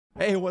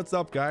Hey, what's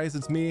up guys?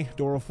 It's me,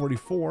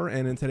 Doro44,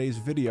 and in today's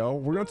video,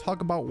 we're going to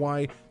talk about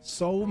why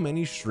so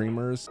many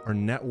streamers are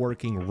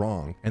networking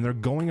wrong and they're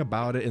going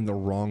about it in the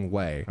wrong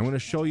way. I'm going to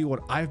show you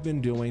what I've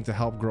been doing to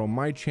help grow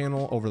my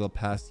channel over the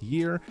past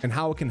year and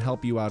how it can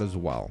help you out as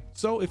well.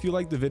 So if you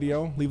like the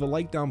video, leave a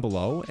like down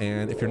below,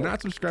 and if you're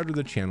not subscribed to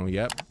the channel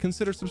yet,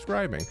 consider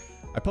subscribing.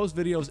 I post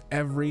videos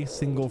every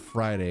single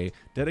Friday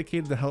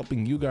dedicated to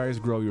helping you guys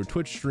grow your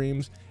Twitch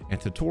streams and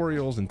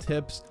tutorials and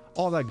tips,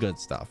 all that good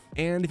stuff.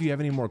 And if you have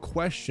any more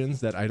questions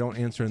that I don't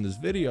answer in this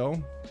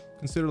video,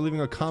 consider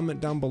leaving a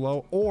comment down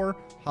below or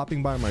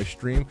hopping by my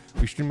stream.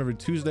 We stream every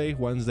Tuesday,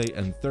 Wednesday,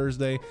 and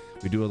Thursday.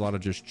 We do a lot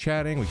of just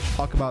chatting. We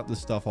talk about this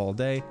stuff all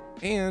day,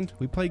 and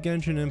we play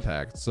Genshin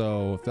Impact.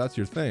 So if that's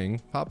your thing,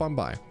 hop on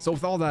by. So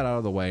with all that out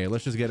of the way,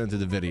 let's just get into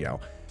the video.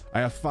 I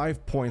have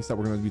 5 points that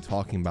we're going to be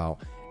talking about.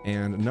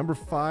 And number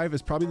 5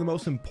 is probably the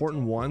most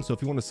important one. So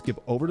if you want to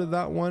skip over to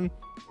that one,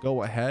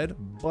 go ahead.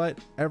 But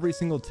every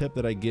single tip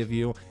that I give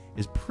you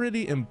is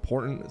pretty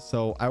important.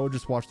 So I would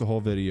just watch the whole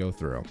video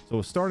through.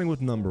 So starting with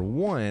number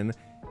 1,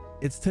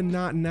 it's to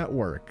not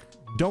network.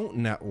 Don't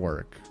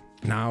network.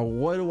 Now,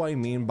 what do I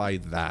mean by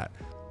that?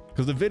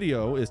 Because the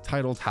video is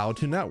titled How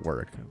to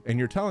Network, and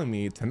you're telling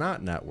me to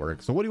not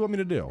network. So what do you want me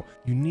to do?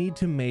 You need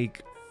to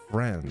make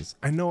friends.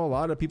 I know a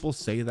lot of people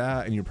say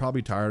that and you're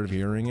probably tired of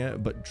hearing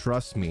it, but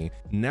trust me,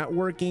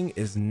 networking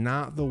is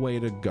not the way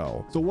to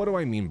go. So what do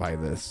I mean by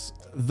this?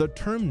 The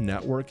term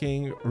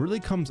networking really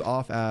comes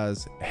off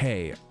as,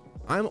 hey,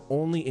 I'm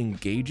only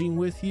engaging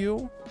with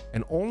you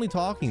and only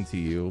talking to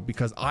you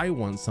because I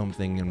want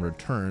something in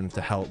return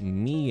to help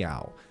me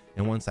out.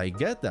 And once I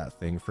get that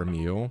thing from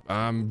you,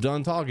 I'm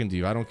done talking to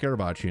you. I don't care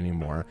about you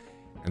anymore.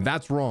 And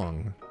that's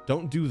wrong.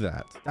 Don't do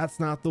that. That's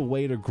not the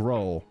way to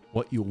grow.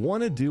 What you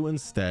want to do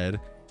instead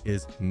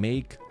is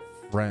make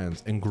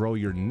friends and grow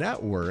your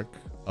network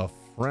of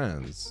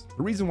friends.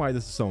 The reason why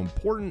this is so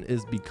important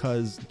is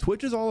because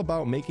Twitch is all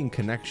about making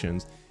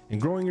connections and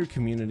growing your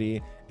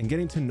community and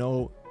getting to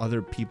know other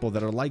people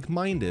that are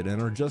like-minded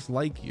and are just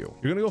like you.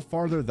 You're gonna go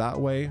farther that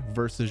way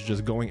versus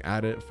just going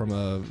at it from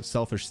a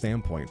selfish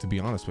standpoint, to be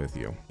honest with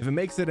you. If it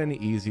makes it any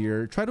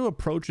easier, try to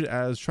approach it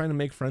as trying to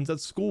make friends at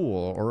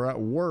school or at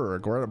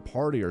work or at a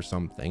party or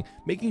something,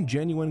 making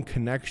genuine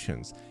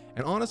connections.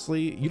 And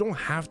honestly, you don't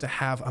have to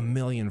have a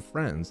million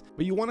friends,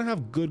 but you want to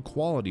have good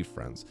quality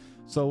friends.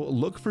 So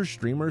look for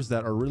streamers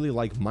that are really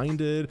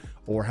like-minded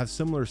or have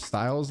similar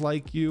styles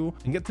like you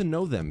and get to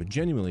know them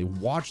genuinely.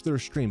 Watch their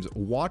streams,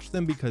 watch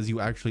them because you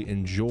actually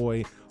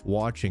enjoy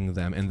watching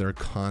them and their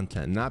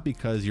content, not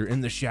because you're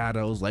in the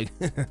shadows like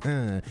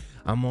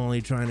I'm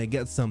only trying to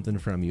get something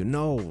from you.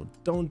 No,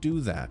 don't do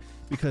that,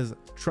 because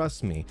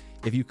trust me,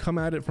 if you come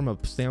at it from a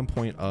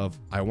standpoint of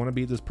I want to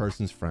be this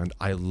person's friend,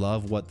 I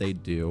love what they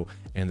do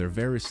and they're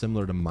very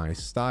similar to my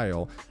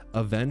style,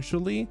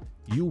 eventually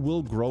you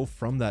will grow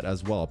from that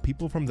as well.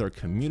 People from their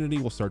community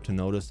will start to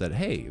notice that,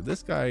 hey,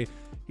 this guy,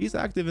 he's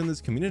active in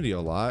this community a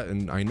lot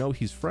and I know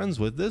he's friends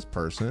with this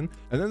person,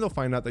 and then they'll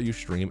find out that you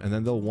stream and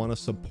then they'll want to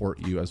support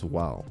you as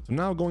well. So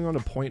now going on to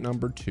point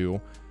number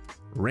 2,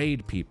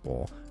 raid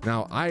people.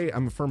 Now I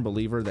am a firm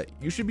believer that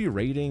you should be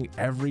raiding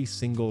every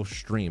single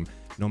stream,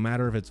 no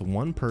matter if it's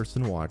 1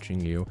 person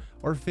watching you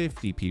or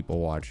 50 people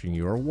watching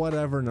you or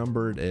whatever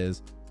number it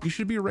is. You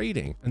should be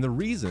raiding. And the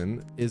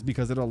reason is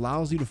because it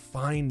allows you to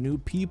find new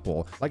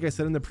people. Like I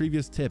said in the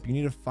previous tip, you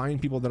need to find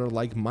people that are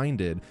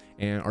like-minded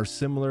and are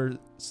similar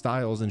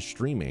styles in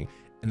streaming.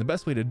 And the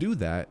best way to do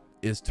that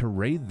is to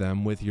raid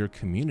them with your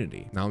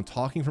community. Now I'm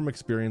talking from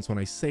experience when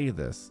I say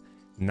this.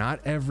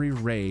 Not every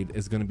raid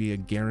is going to be a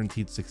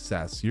guaranteed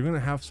success. You're going to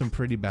have some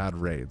pretty bad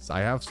raids. I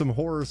have some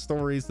horror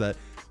stories that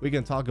we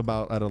can talk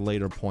about at a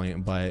later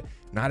point, but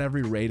not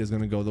every raid is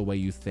going to go the way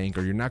you think,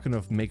 or you're not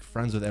going to make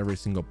friends with every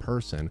single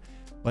person.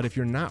 But if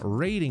you're not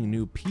raiding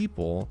new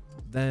people,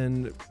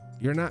 then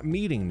you're not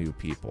meeting new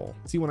people.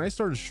 See, when I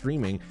started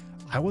streaming,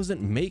 I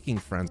wasn't making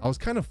friends. I was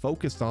kind of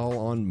focused all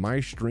on my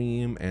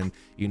stream and,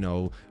 you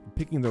know,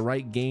 picking the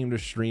right game to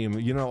stream,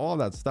 you know, all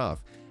that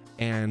stuff.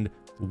 And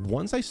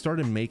once I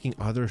started making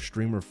other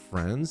streamer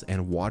friends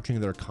and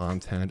watching their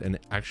content and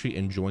actually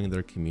enjoying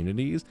their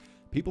communities,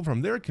 people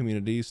from their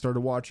community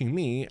started watching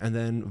me, and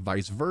then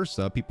vice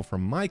versa. People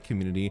from my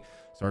community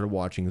started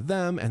watching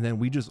them, and then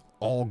we just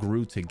all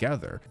grew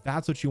together.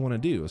 That's what you want to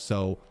do.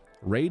 So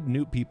raid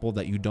new people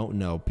that you don't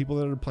know, people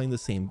that are playing the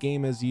same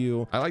game as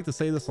you. I like to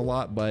say this a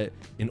lot, but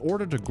in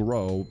order to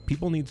grow,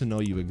 people need to know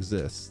you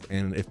exist.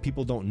 And if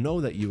people don't know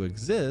that you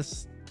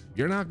exist,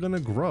 you're not going to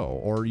grow,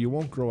 or you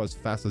won't grow as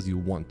fast as you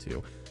want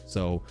to.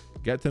 So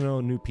get to know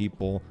new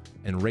people,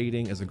 and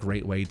raiding is a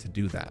great way to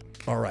do that.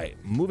 All right,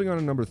 moving on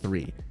to number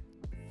 3.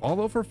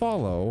 Follow for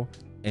follow,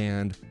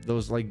 and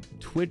those like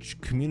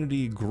Twitch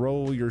community,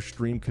 grow your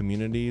stream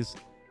communities,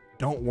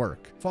 don't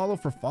work. Follow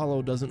for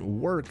follow doesn't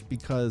work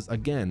because,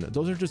 again,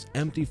 those are just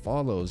empty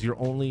follows. You're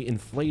only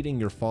inflating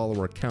your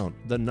follower count,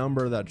 the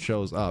number that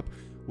shows up.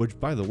 which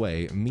by the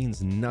way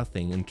means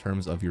nothing in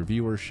terms of your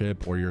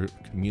viewership or your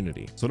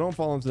community. So don't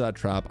fall into that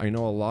trap. I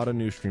know a lot of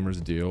new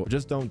streamers do.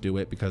 Just don't do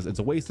it, because it's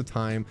a waste of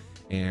time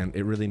and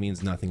it really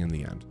means nothing in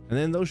the end. And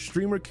then those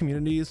streamer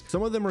communities,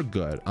 some of them are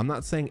good. I'm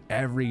not saying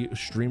every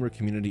streamer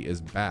community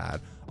is bad.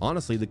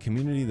 Honestly, the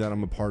community that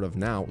I'm a part of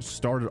now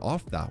started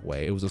off that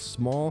way. It was a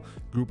small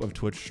group of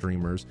Twitch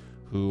streamers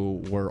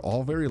who were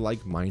all very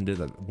like-minded,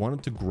 that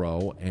wanted to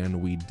grow,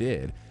 and we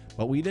did.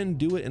 But we didn't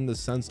do it in the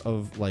sense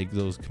of like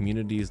those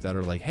communities that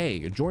are like,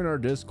 hey, join our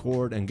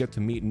Discord and get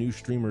to meet new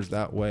streamers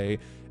that way,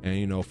 and,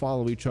 you know,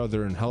 follow each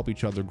other and help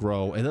each other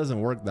grow. It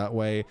doesn't work that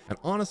way. And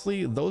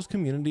honestly, those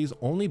communities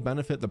only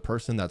benefit the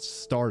person that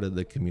started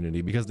the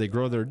community, because they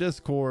grow their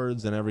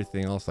Discords and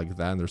everything else like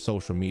that, and their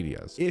social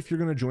medias. If you're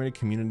going to join a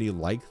community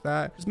like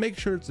that, just make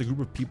sure it's a group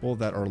of people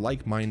that are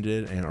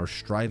like-minded and are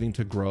striving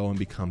to grow and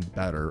become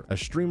better as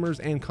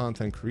streamers and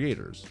content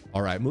creators.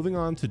 All right, moving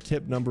on to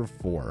tip number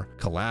 4,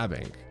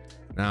 collabing.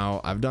 Now,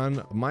 I've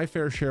done my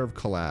fair share of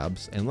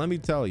collabs, and let me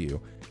tell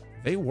you,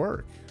 they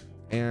work.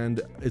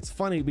 And it's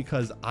funny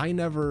because I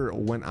never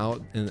went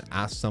out and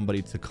asked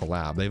somebody to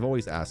collab. They've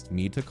always asked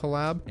me to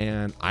collab,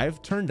 and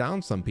I've turned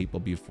down some people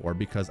before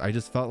because I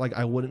just felt like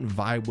I wouldn't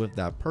vibe with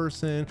that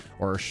person,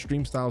 or our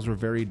stream styles were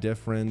very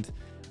different.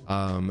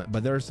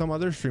 But there are some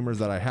other streamers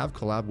that I have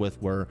collabed with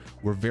where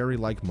we're very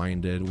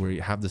like-minded, we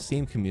have the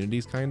same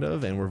communities kind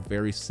of, and we're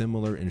very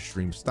similar in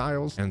stream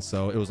styles. And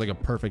so it was like a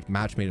perfect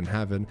match made in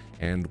heaven,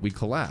 and we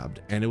collabed,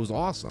 and it was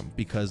awesome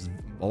because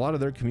a lot of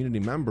their community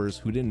members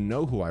who didn't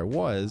know who I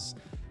was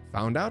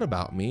found out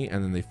about me,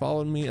 and then they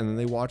followed me, and then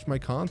they watched my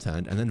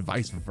content, and then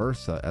vice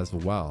versa as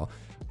well.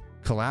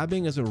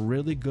 Collabing is a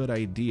really good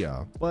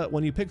idea, but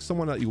when you pick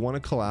someone that you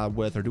want to collab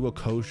with or do a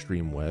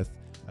co-stream with,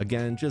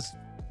 again, just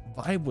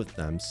vibe with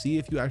them, see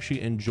if you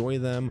actually enjoy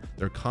them,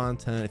 their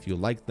content, if you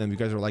like them, you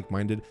guys are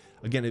like-minded.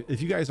 Again,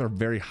 if you guys are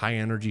very high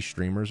energy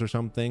streamers or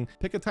something,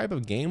 pick a type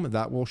of game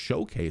that will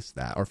showcase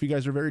that. Or if you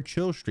guys are very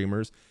chill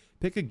streamers,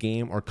 pick a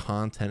game or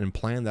content and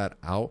plan that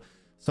out,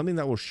 something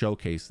that will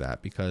showcase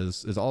that,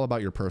 because it's all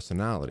about your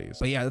personalities.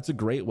 But yeah, that's a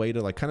great way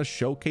to like kind of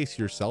showcase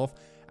yourself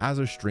as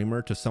a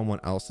streamer to someone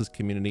else's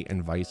community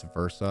and vice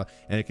versa,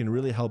 and it can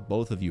really help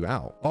both of you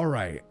out. All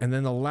right, and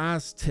then the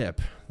last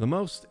tip, the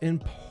most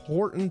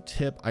important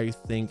tip I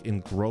think in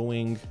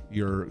growing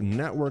your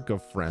network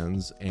of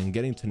friends and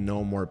getting to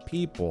know more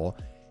people,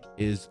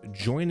 is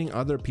joining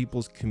other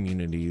people's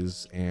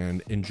communities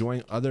and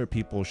enjoying other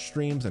people's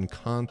streams and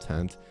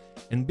content,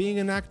 and being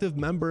an active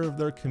member of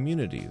their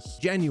communities.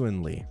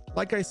 Genuinely,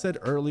 like I said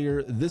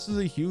earlier, this is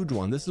a huge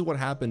one. This is what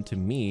happened to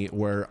me,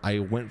 where I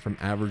went from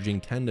averaging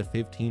 10 to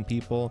 15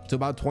 people to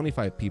about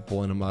 25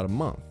 people in about a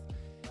month.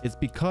 It's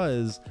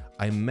because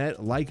I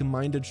met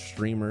like-minded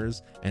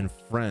streamers and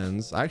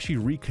friends. I actually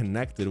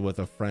reconnected with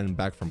a friend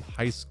back from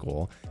high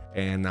school,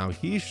 and now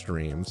he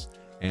streams,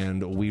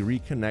 and we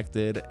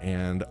reconnected,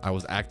 and I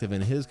was active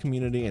in his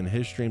community and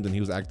his streams, and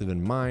he was active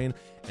in mine.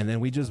 And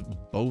then we just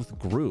both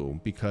grew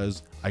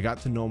because I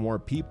got to know more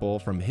people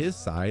from his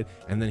side,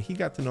 and then he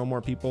got to know more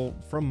people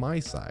from my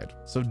side.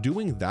 So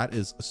doing that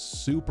is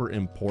super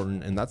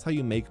important, and that's how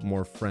you make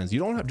more friends. You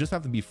don't just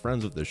have to be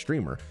friends with the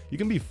streamer. You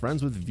can be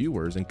friends with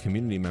viewers and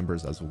community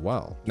members as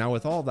well. Now,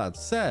 with all that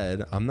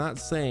said, I'm not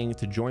saying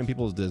to join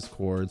people's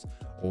Discords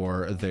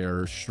or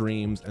their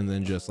streams and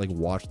then just like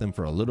watch them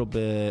for a little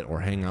bit, or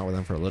hang out with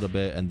them for a little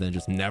bit and then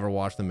just never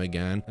watch them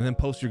again, and then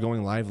post your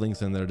going live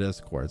links in their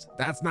Discords.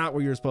 That's not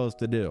what you're supposed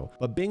to do.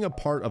 But being a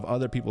part of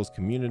other people's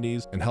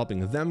communities and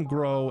helping them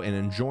grow and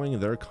enjoying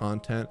their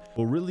content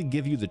will really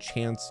give you the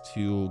chance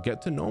to get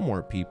to know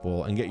more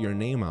people and get your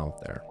name out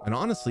there. And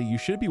honestly, you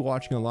should be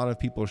watching a lot of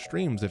people's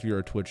streams if you're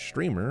a Twitch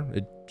streamer.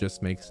 It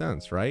just makes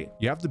sense, right?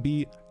 You have to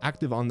be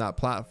active on that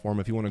platform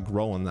if you want to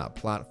grow on that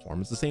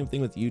platform. It's the same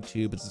thing with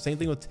YouTube. It's the same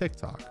thing with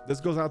TikTok. This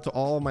goes out to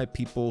all of my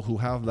people who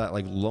have that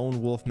like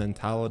lone wolf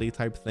mentality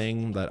type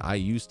thing that I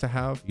used to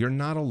have. You're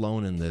not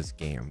alone in this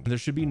game. There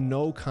should be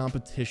no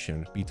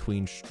competition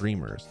between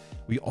streamers.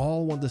 We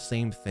all want the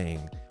same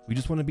thing. We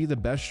just want to be the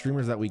best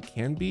streamers that we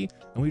can be,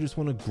 and we just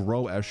want to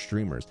grow as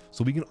streamers.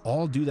 So we can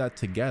all do that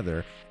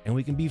together, and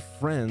we can be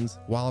friends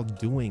while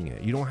doing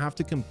it. You don't have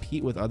to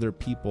compete with other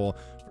people.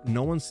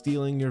 No one's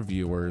stealing your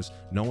viewers,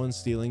 no one's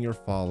stealing your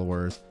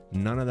followers.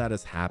 None of that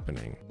is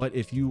happening. But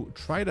if you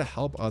try to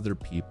help other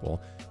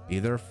people, be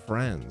their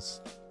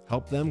friends,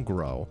 help them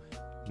grow,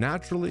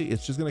 naturally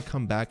it's just going to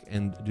come back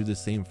and do the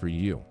same for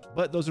you.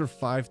 But those are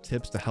 5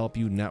 tips to help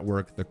you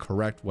network the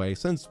correct way,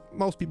 since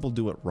most people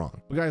do it wrong.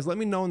 But guys, let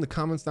me know in the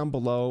comments down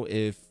below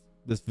if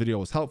this video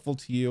was helpful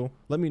to you.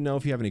 Let me know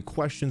if you have any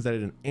questions that I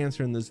didn't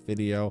answer in this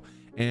video.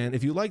 And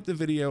if you liked the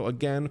video,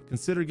 again,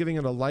 consider giving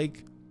it a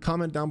like,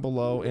 comment down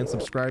below, and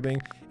subscribing.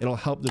 It'll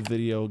help the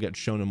video get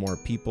shown to more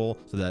people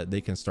so that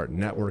they can start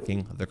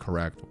networking the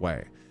correct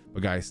way.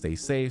 But guys, stay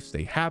safe,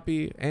 stay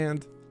happy,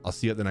 and I'll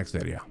see you at the next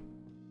video.